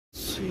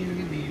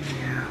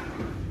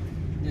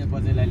यहाँ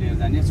बजेलाई लिएर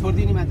जाने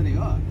छोडिदिने मात्रै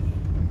हो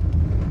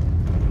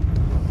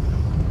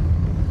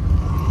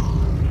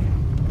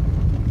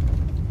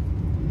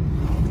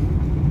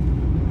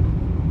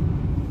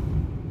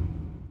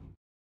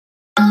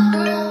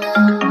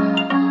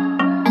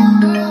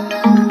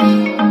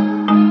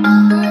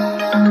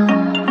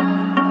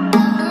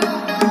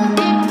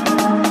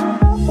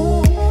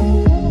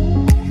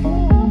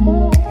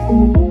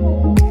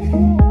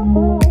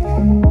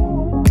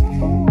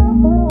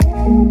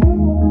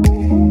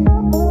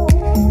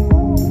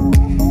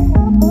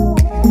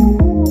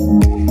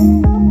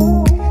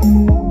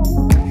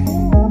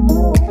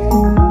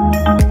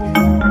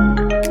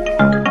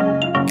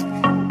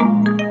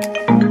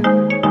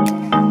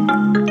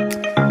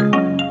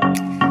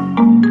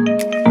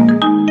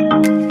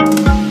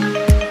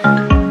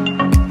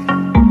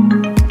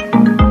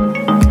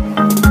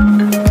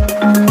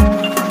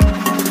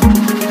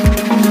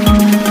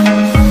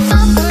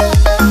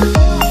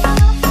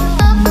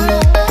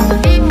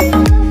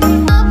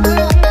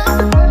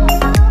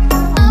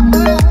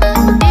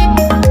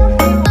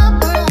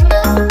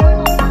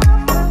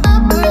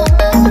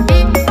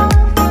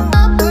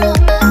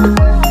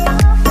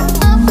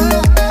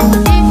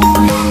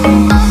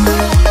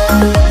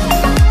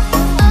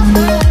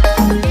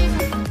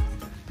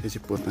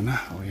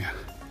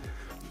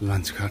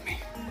लन्च गर्ने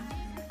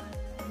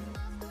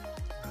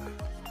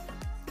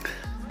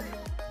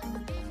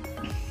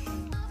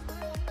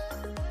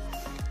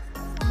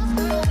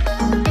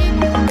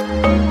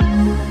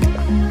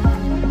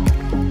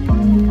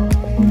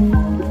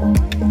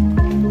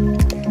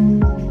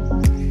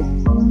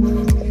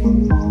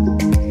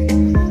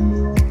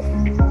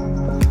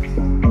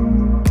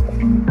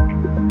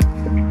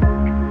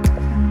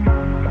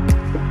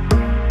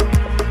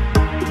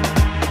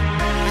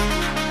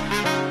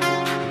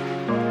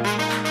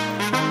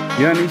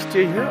You want to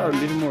stay here or a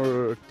little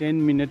more?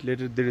 10 minutes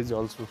later, there is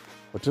also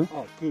hotel.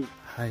 Oh, good.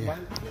 Hi.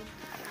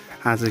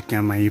 आज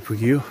क्याम्पमा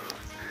आइपुग्यो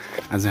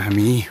आज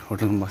हामी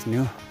होटलमा बस्ने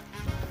हो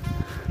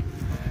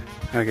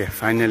ओके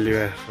फाइनली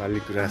वाली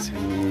कुरा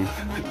चाहिँ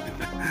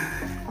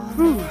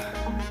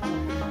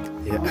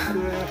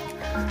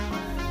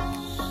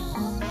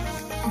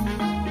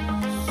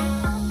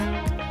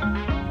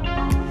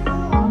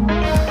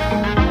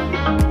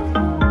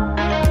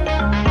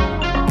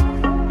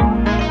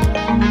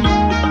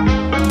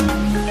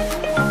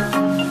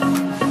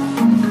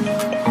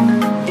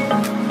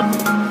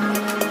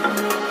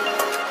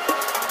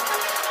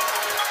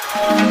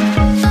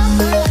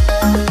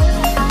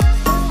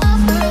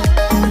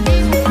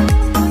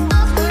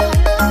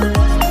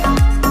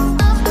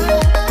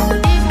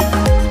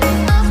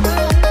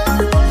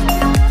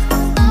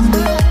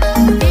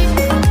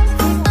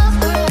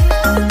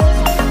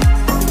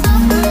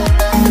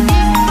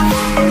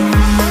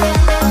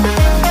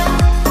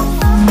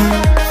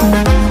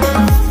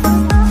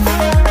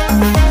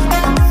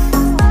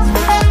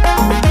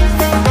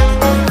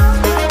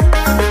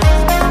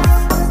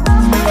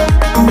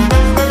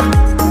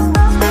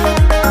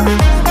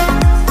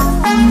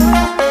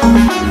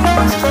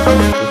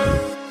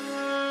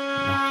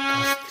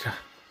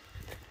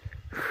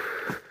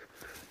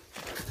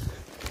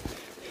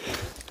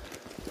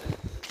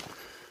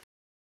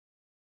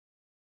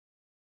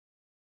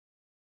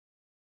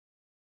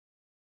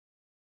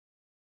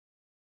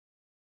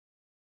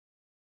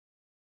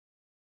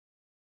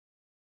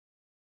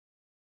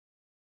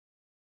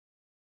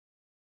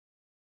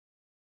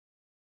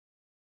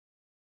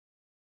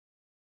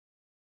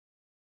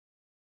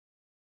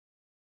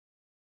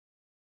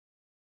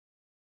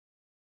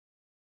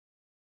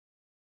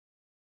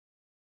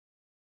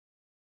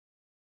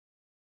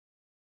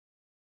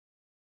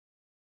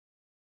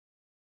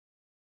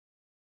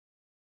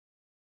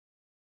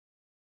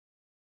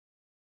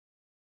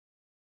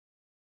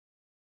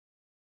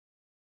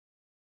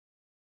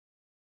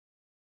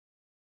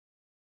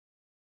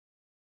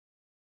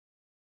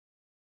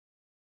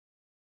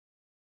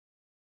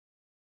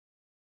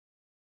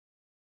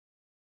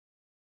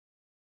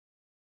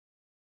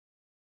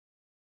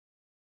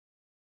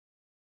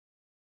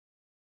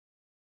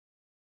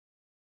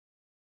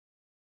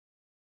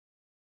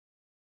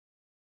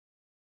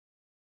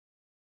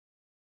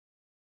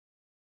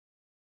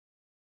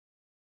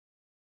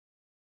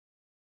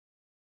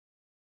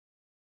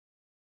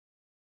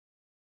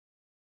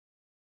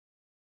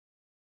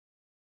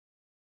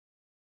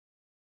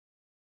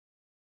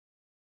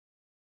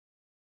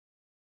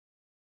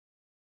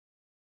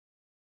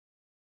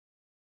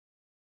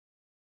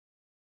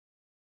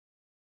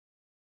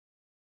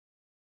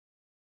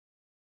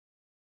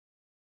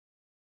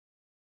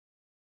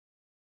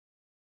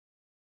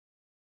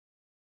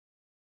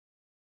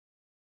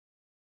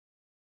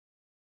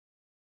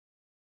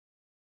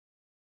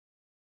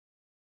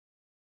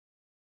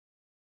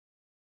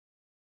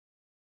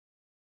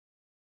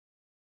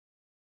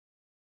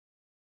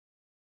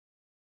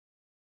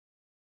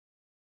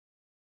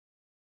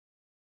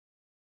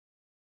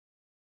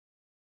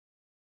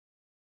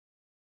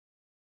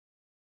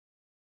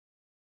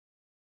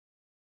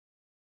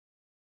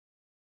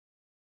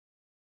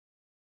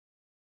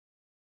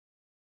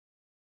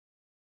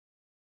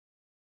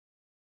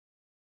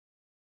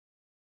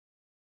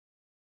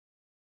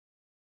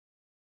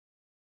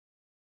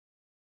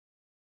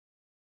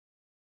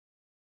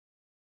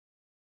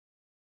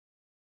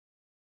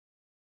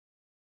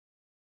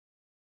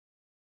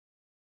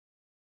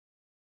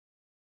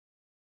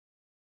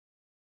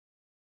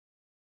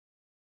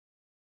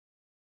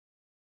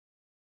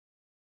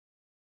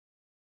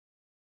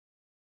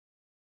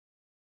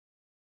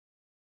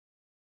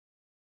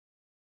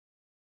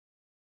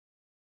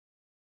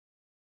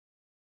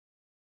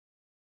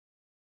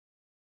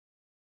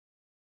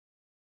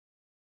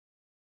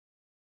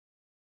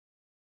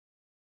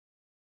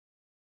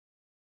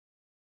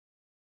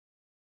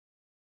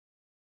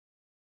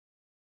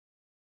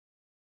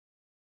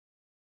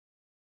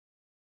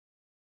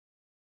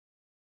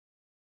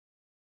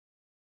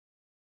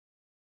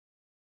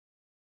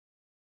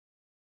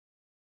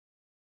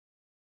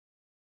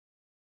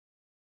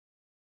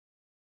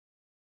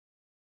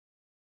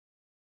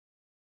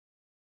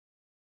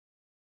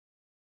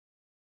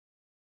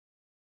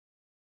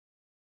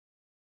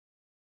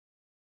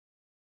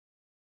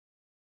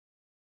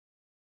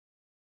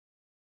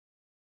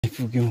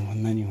आइपुग्यौँ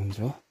भन्दा नि हुन्छ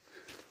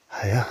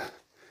आयो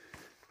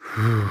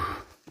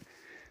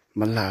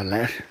बल्ल होला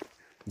यार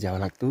ज्याउ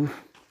लाग्दो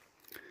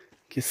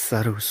के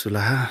साह्रो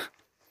सुलाहा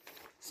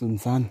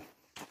सुनसान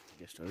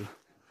गेस्टहरू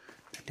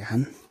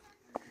त्यहाँ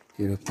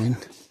युरोपियन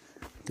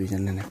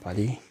दुईजना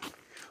नेपाली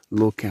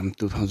लो क्याम्प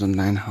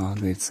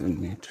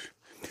 2907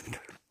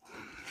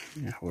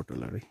 यहाँ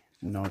होटलहरू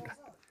नौटा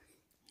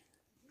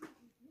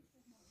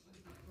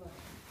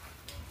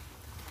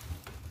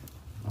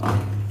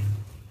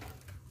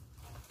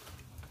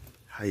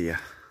हाइया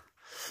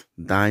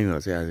दामी भयो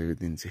चाहिँ आजको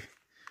दिन चाहिँ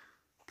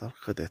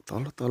कतै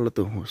तल तल त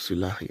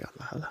सुला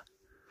खाइहाल्ला होला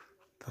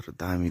तर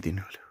दामी दिन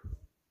होला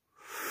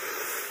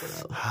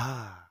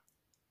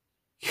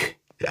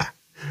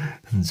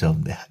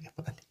जम्दै खायो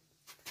पानी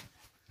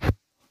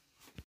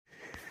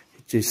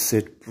just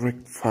said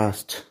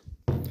breakfast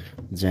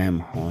jam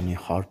honey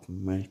hot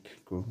milk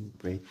golden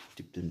bread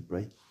dipped in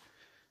bread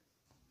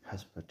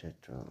has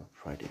potato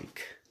fried egg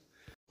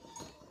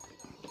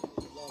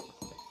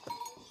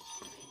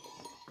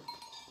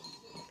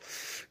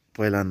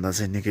पहिलाभन्दा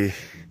चाहिँ निकै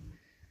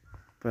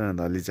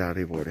पहिलाभन्दा अलि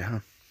जाडै बढ्यो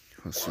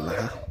हँसुला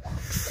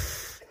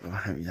अब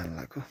हामी जानु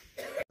लाग्यो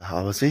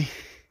अब चाहिँ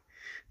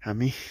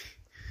हामी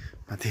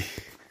माथि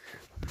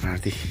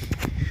मार्दी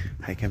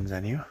हाइक्याम्प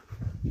जाने हो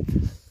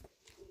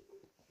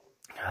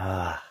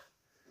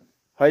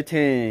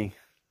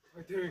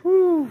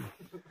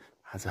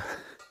आज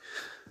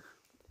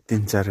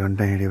 3-4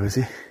 घन्टा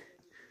हिँडेपछि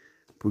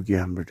पुग्यो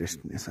हाम्रो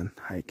डेस्टिनेसन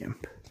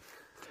हाइक्याम्प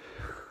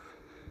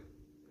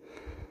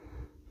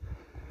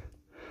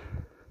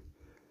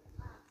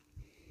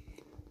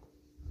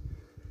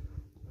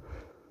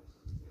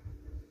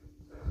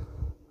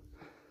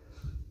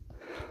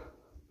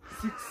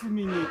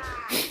minutes.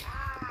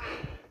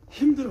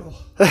 힘들어.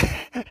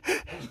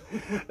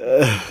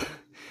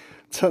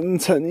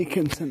 천천히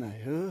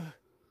괜찮아요.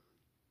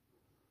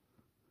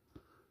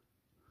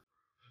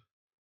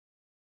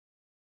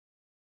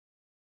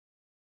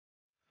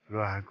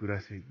 와,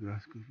 구라세,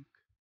 구라스쿠.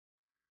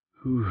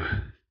 후,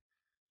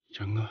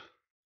 장난.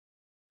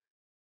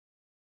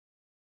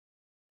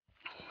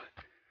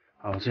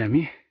 अब चाहिँ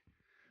हामी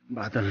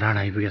बादल डाँडा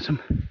आइपुगेका छौँ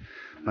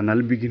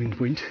भन्नाले beginning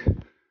point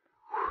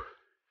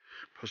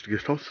first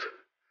guest house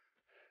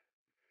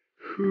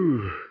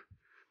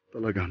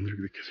तल घाम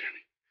देख्दैछ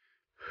नि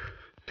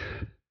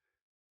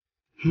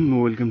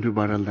वेलकम टु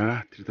बादल डाँडा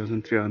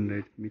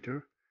 3300 मिटर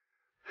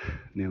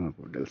नेमा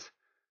होटल्स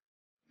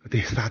कति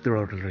 7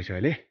 होटल रहेछ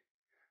अहिले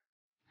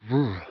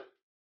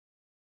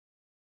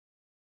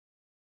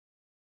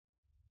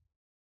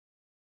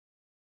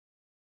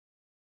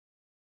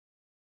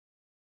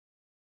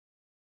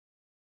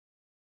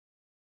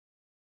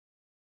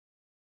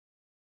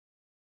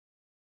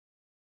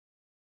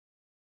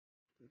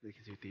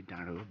देखि चाहिँ त्यही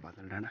डाँडो हो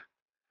बादल डाँडा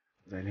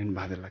जहिले पनि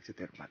बादल लाग्छ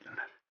त्यहाँ बादल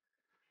डाँडा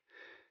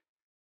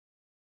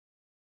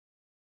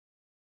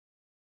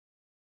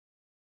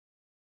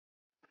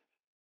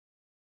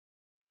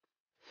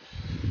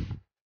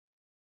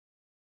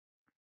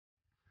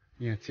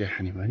यहाँ चिया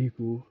खाने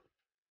भनेको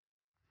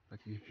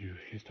कति भ्यू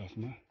गेस्ट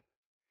हाउसमा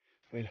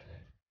पहिला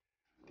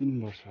 3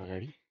 वर्ष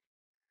अगाडि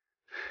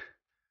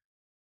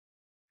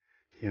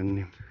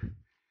यङनेम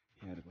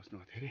यहाँ बस्नु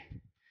थियो अरे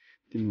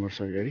 3 वर्ष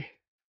अगाडि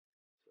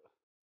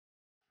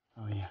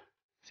Oh yeah,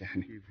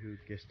 view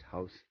guest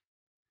house.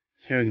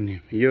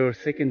 Your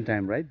second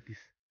time, right?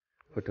 This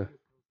photo.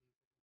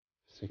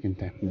 Second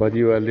time, but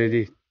you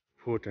already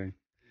 4 times.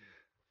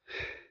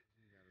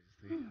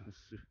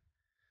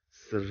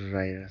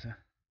 Suraya sa.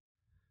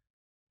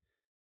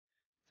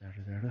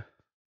 Zara.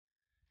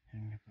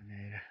 Yang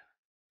panera.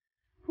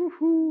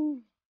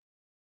 Woohoo!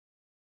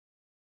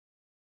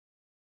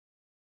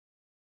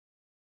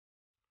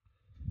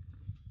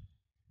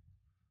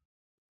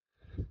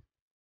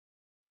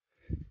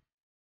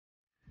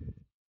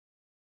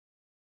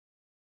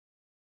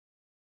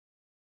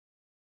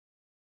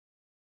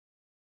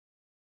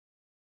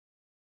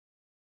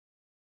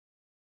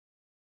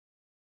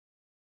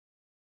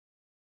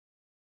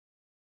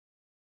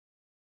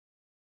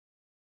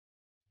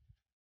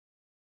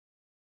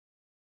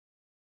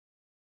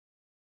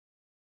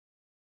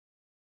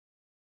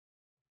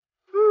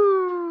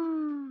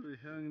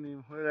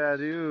 Where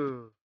are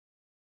you?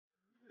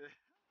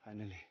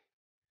 Finally,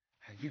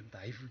 I'm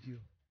dying for you.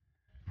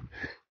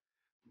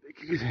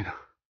 देखेकै छैन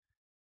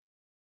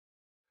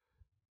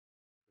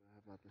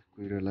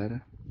कुहिरो लाएर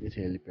यो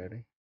चाहिँ helipad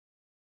है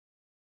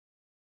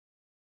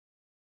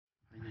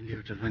finally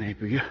hotel पनि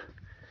आइपुग्यो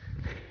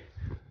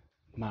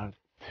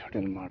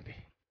hotel Mardi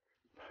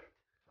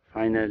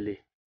finally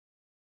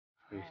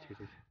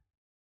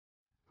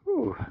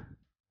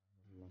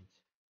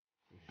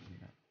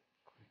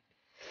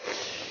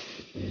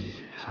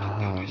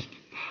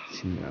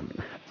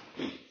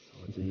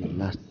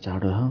last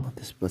चाँडो हो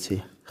त्यसपछि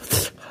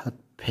हात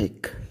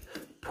फेक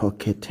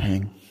पकेट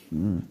ह्याङ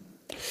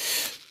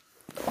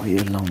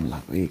यो लाउनु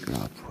लाग्यो एक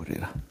रात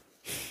फोरेर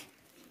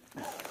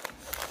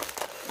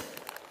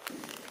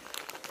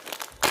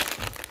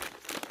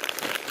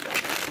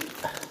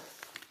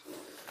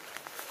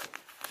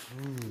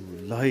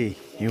ल है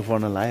हिउँ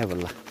पर्न लाग्यो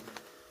बल्ल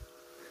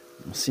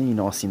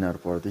मसिनो असिनाहरू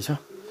पर्दैछ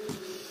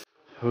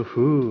हो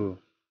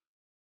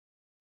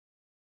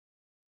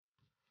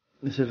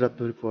यसरी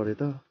रातभरि पऱ्यो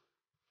त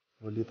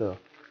भोलि त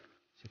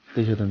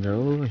सिक्दै सुतन्छ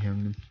हो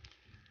ह्याङ्नी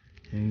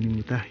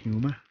उता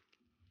हिउँमा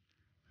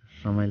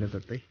रमाइलो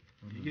गर्दै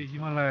ये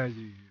हिमालय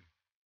जी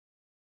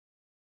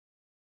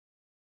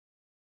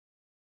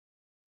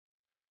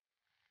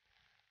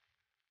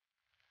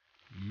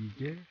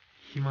이게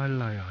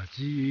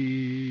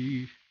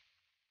히말라야지.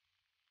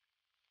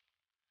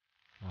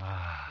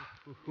 와.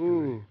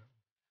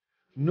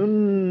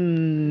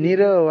 눈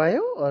내려와요?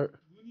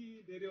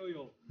 눈이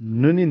내려요.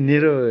 눈이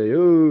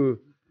내려와요.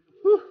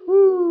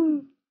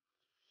 후후.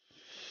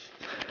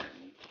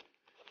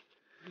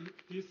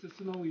 This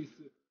snow is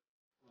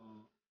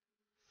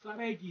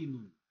사레기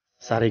눈.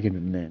 사레기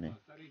눈, 네네.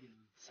 사레기 눈.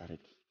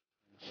 사레기.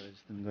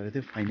 जस्तो गरेको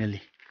थियो फाइनली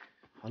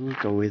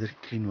हल्का वेदर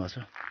क्लिन भएको छ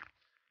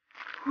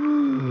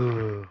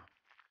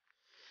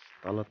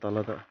तल तल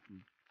त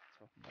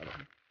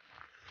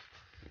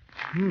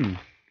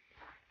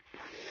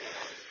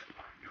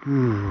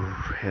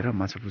हेर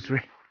माछा पुच्रे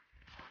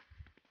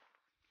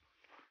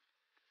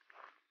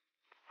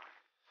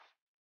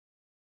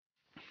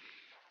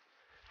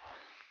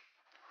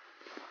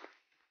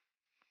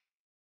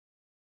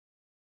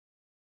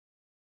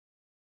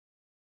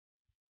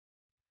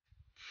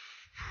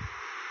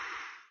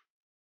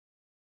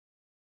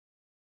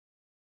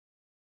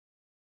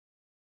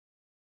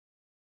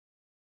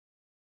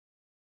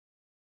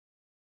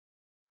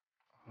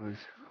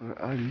Where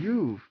are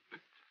you?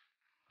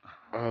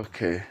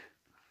 Okay,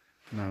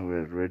 now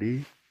we're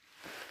ready.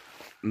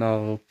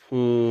 Now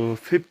pull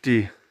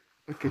 50.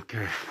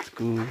 Okay, let's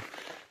go.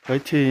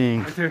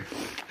 Fighting.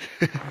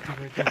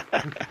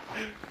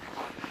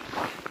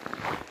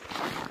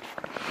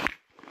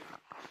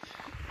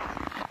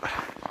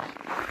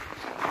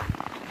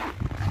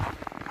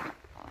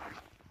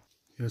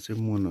 यो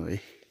चाहिँ मन हो है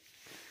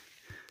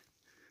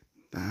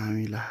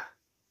दामीला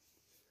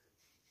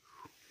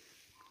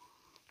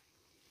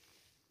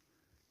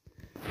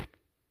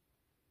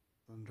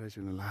सनराइज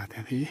हुन लाग्यो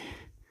त्यहाँदेखि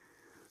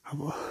अब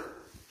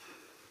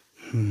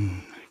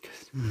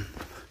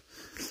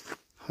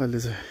अहिले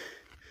चाहिँ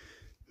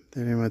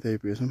धेरै माथि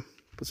आइपुगेछौँ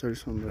पछाडि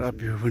सनराइज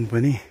भ्यू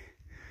पनि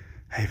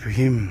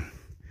आइपुग्यौँ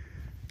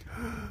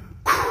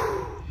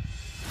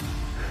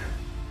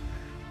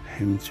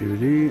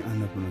हेमचुली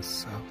अन्नपूर्ण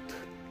साउथ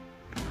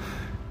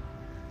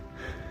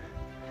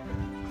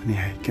अनि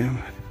हाइक्याम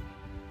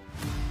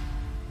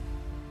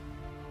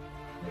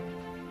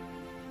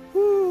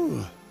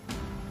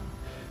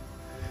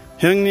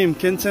형님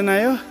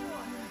괜찮아요?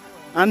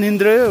 안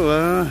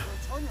힘들어요?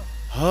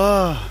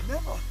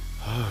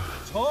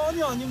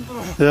 전혀 안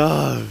힘들어요. 야.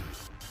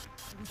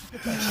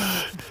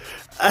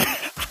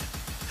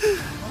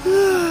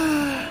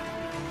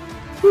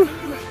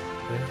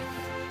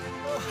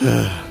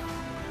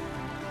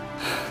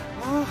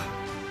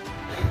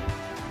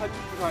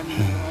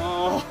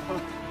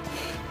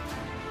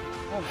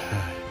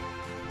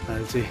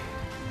 알지?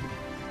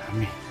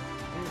 हामी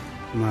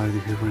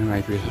मार्दिको पनि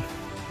आइपुगेछौँ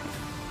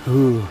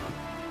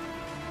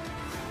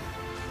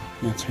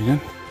यहाँ छैन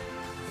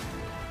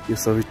यो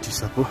सबै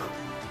टिसप हो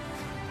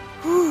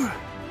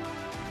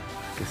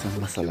त्यसमा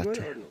मसला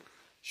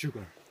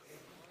सुगर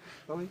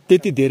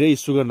त्यति धेरै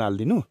सुगर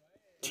नहालिदिनु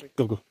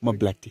ठिक्कको म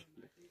ब्ल्याक टी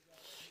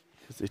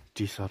यो चाहिँ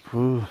टिसप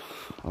हो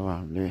अब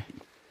हामीले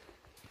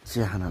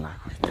चिया खान लाग्यो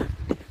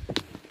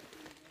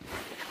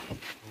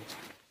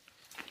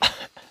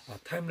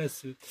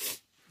timeless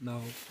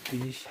now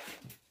finish.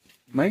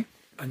 My?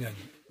 아니.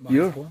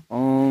 Your?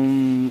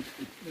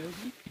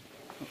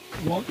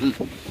 What?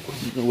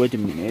 Wait a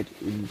minute.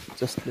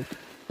 Just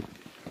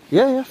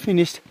yeah,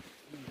 finished.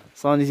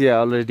 Sun is here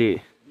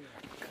already.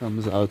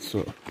 Comes out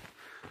so.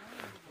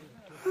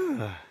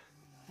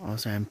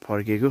 Also, I'm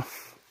फर्केको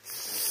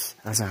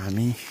आज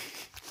हामी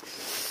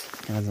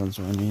कहाँ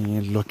जान्छौँ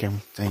भने lowcamp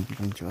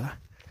जान्छौँ होला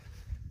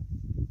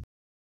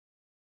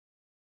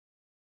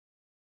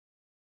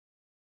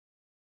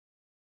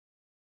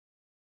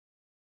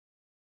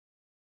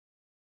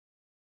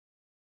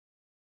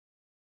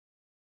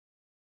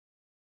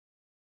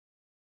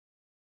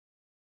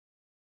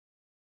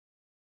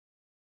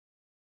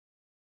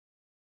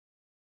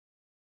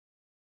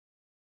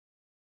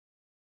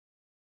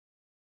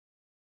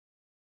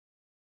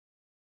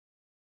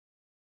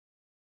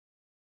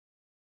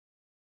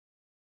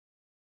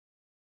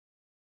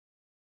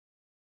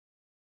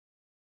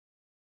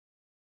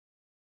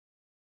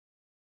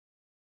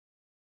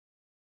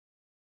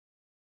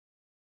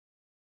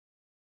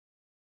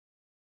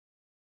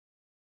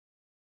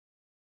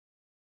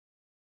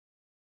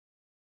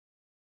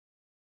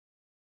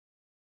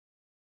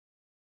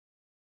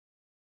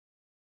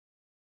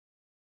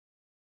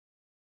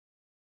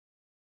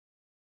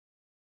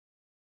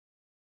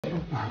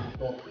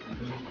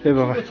Hey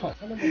Baba.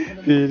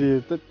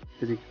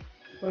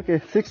 Okay,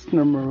 6th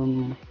number.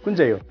 कुन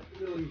चाहिँ हो?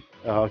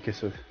 Okay,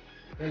 so.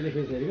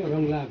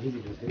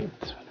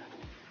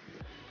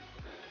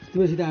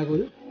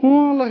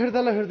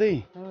 ल हेर्दै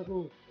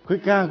खोइ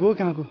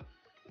कहाँको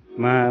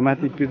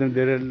माथि पितम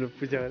देउराली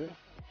पूजा गरे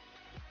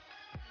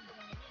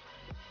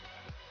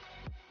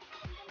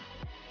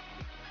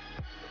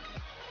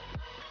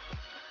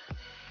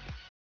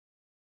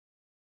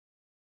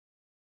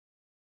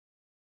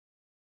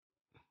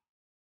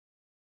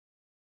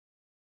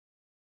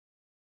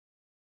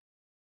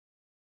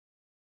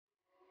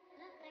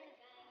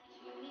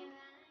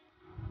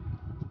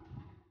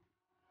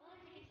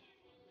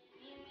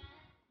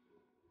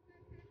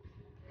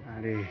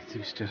अरे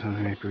स्टेसन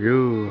आइपुग्यो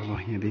अब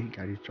यहाँदेखि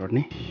गाडी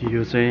चढ्ने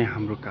यो चाहिँ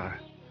हाम्रो कार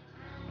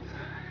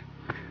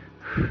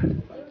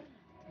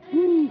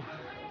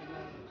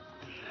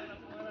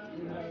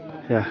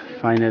या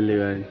फाइनली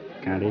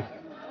गाडी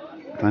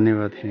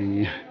धन्यवाद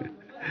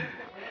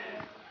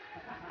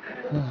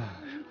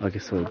Okay,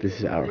 so this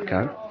is our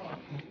car.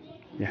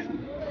 Yeah.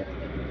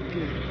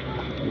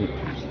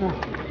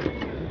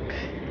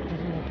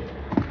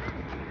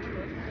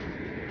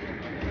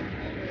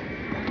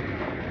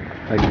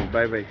 Okay,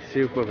 bye bye. See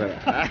you, pokhara.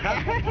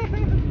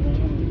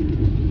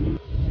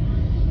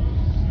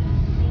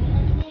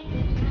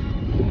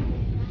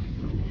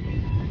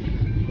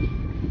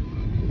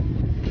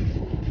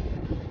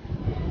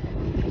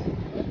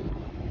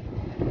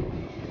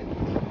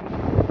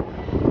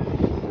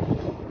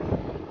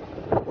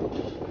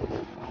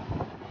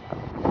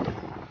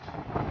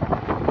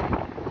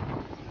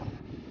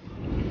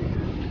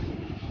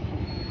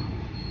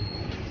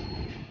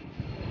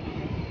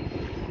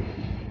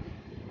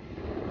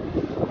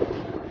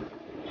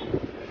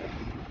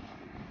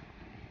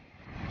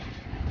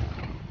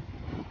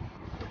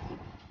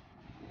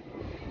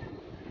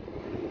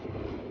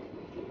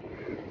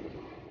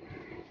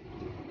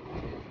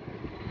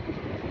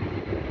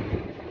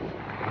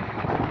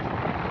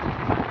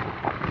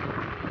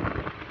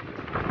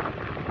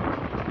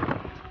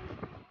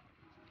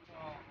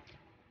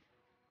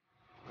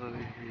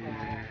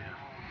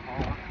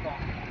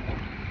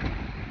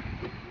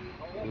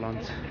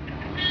 Lunch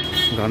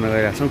गर्न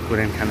गइरहेको छौँ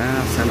कोरियन खाना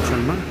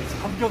स्यामसङमा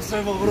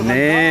삼겹살 먹으러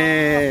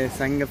네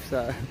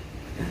삼겹살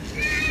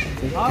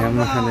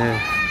오랜만에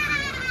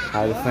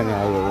알산에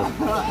아요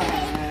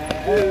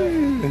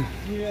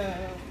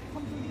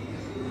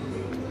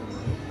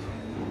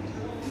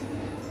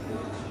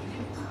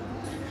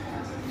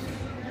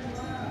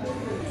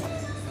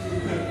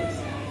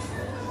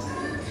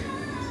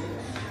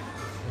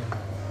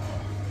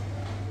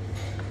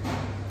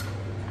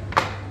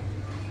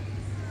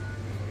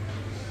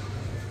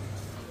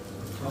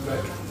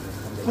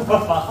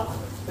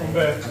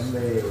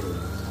담배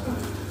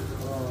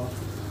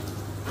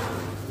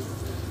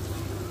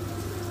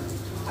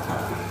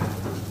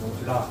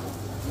멋지다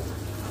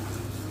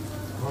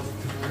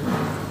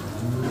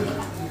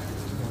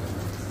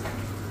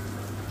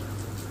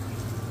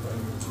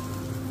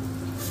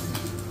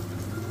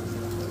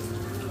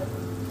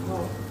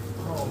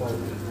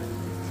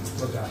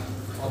맞아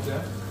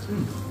어때?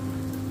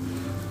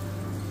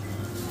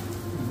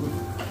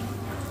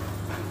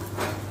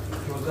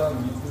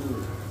 교장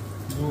미드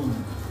눈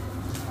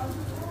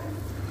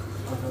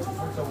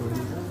살짝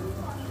올리고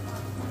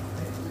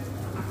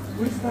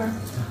오이스타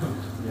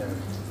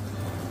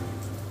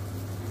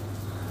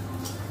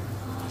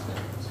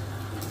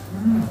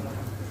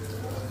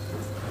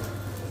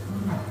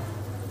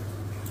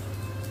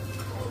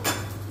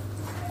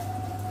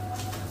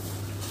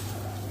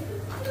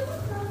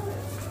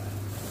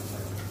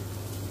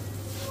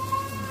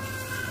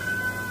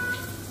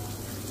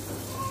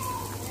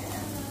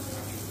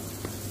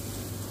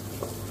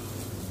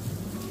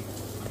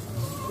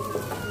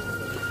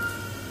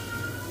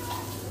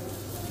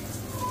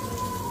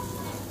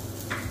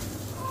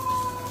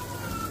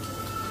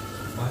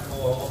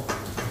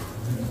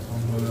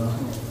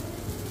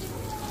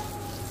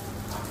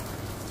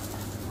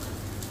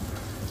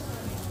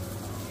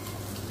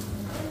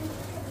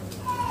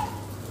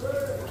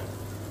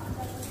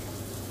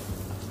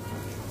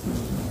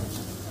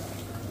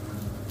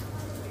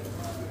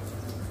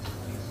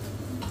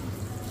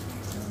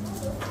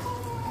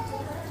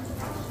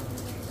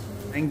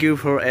Thank you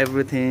for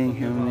everything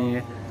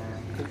형님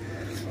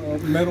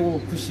메로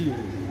खुसी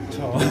छ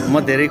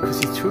म धेरै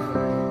खुसी छु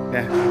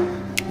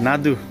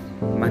नादु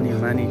मानी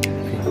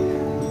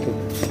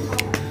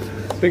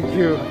Thank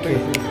you.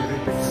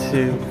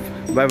 See you.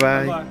 Bye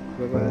bye.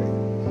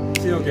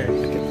 See you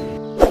again.